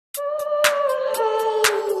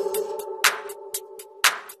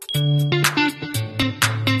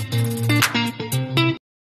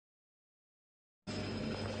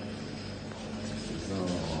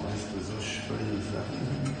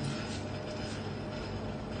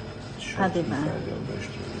Diba?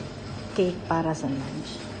 Cake para sa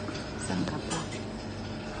lunch. Isang kapa.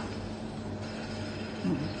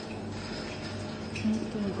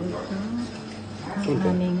 Ito ang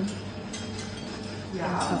aming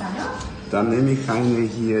Dann nehme ich eine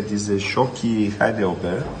hier, diese Schoki Heidenau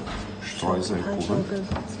Streuselkuchen.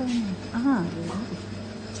 Aha.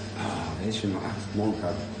 Welche noch? Morgen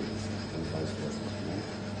hat. Dann weiß ich das nicht mehr.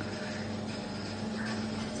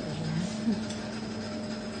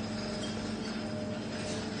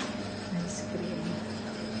 Ice cream.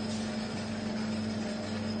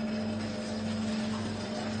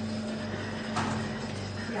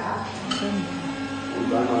 Und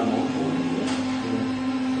dann mal morgen.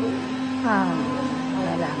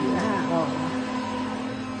 Wala na. Oo.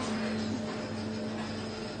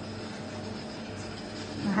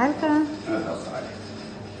 Mahal ka? Das reicht.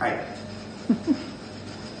 Hi.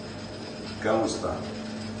 Kamusta?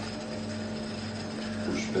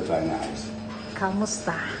 Push bitte eine Eis.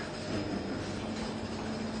 Kamusta?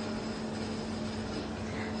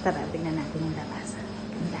 Tara, tingnan natin yung labas.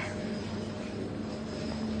 Ganda.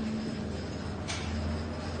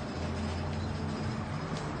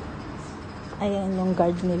 Ayan yung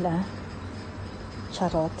guard nila.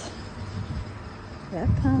 Charot.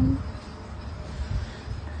 Welcome.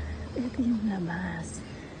 Ito yung labas.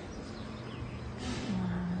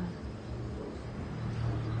 Wow.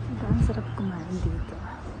 Ang sarap kumain dito.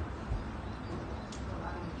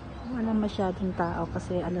 Wala masyadong tao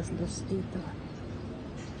kasi alas 2 dito.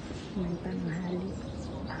 May tanghali.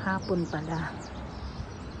 Hapon pala.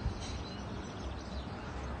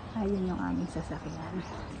 Ayun yung aming sasakyan.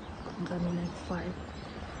 Kami nag-park.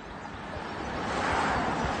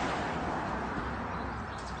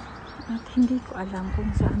 At hindi ko alam kung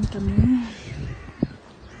saan kami.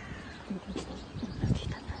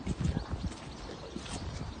 Nakita natin ito.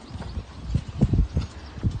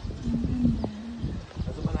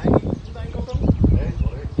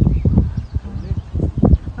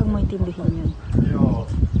 Huwag mo intindihin yun.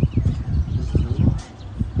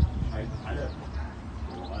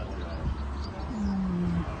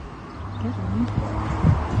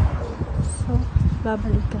 So,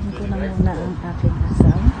 babalikan ko na muna ang aking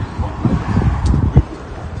asam.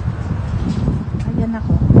 Ayan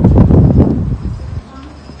ako.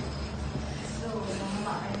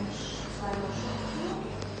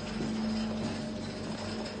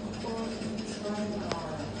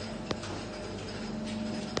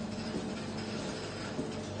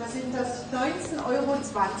 Das sind das 19,20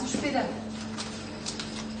 € bitte.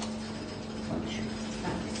 Dankeschön.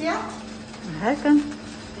 Danke sehr. Mahal ka.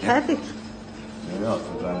 Fertig. Ja,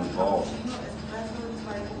 für deinen Bauch.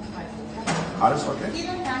 Alles okay?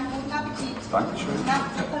 Vielen Dank, guten Appetit. Dankeschön. Ja,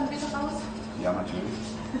 dann bitte raus. Ja, natürlich.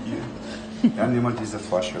 Hier. Ja, nimm mal diese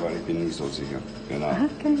Flasche, weil ich bin nicht so sicher. Genau.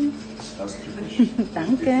 Okay. Das ist typisch.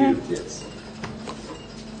 Danke. Gefilmt jetzt.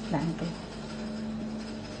 Danke.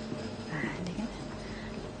 Halika.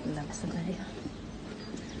 Labas na tayo.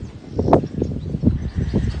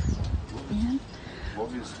 Ayan. Wo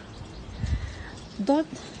bist du? Dort.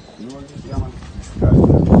 Nur ja, man. Geil.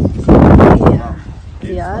 Ja.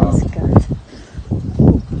 Ja, alles kalt.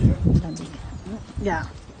 Hier. Ja.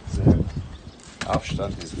 Sehr gut.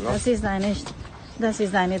 Abstand ist noch. Das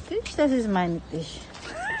ist eine Tisch, das ist mein Tisch.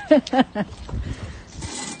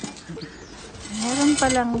 Meron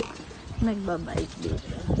palang nagbabike dito.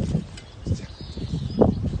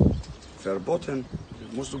 Verboten.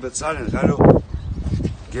 Musst du bezahlen. Hallo.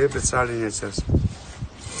 Geh bezahlen jetzt erst.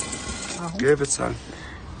 Geh bezahlen.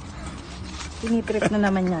 Tinitrip na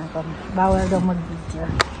naman niya ako. Bawal daw mag-video.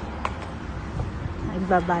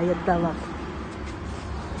 Nagbabayad daw ako.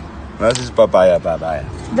 Was ist Papaya, Papaya?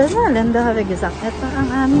 Bezahlen, da habe ich gesagt. Ito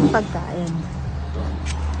ang aming pagkain.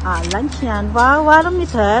 Lunch yan. Wow, warum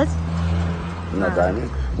mit Herz? Na, deine?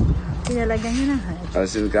 Pinalagyan niya ng Herz.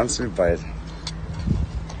 Das sind ganz viel beide.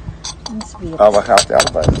 Ang sweet. Aber harte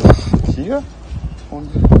Arbeit. Hier und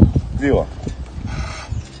hier.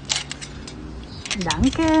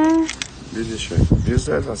 Danke. Bitte schön. Willst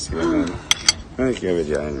du etwas hier nehmen? Ich gebe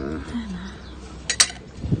dir eine.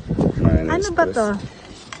 Meine Ano ba Espresso. to?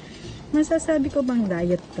 Masasabi ko bang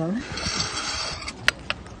diet to?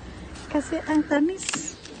 Kasi ang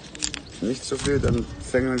tamis. Nicht so viel, dann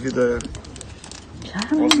fängen wir wieder. Siya.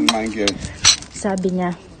 Wo ist denn mein Geld? Sabi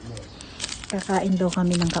niya, kakain daw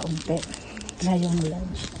kami ng kaunti ngayong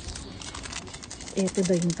lunch. Ito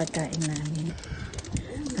daw yung pagkain namin.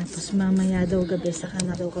 Tapos mamaya daw gabi saka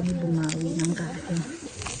na daw kami bumawi ng kain.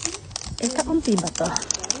 Kaunti ba to?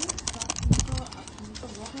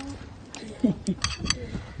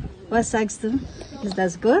 Was sagst du? Ist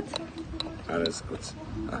das gut? Alles gut.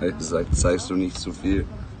 Zeigst du nicht zu viel.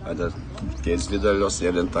 Alter, geht's wieder los?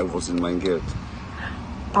 Ja, den Tag, wo sind mein Geld?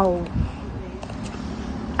 Oh.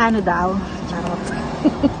 Ano daw? Charot.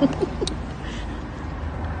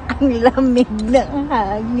 Ang lamig ng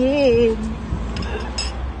hangin.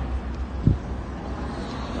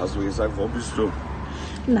 Hast du gesagt, wo bist du?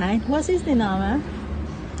 Nein, was ist der Name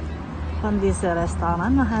von diesem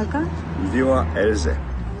Restaurant, Mahalka? Villa Else.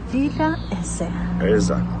 Villa Esse.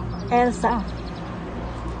 Elsa. Elsa.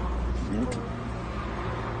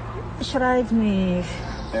 Schreib mich.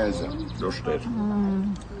 Elsa, so steht.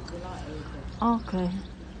 Okay.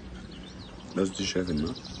 Das ist die Chefin,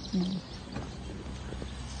 ne?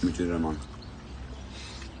 Mit ihrem Mann.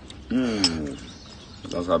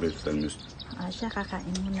 Das habe ich vermisst. Siya,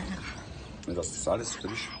 kakain muna ako. Das ist alles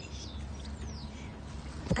frisch.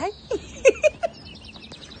 Ay!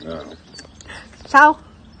 Ja. Ciao!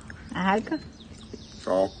 Mahalka.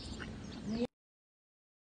 Ciao.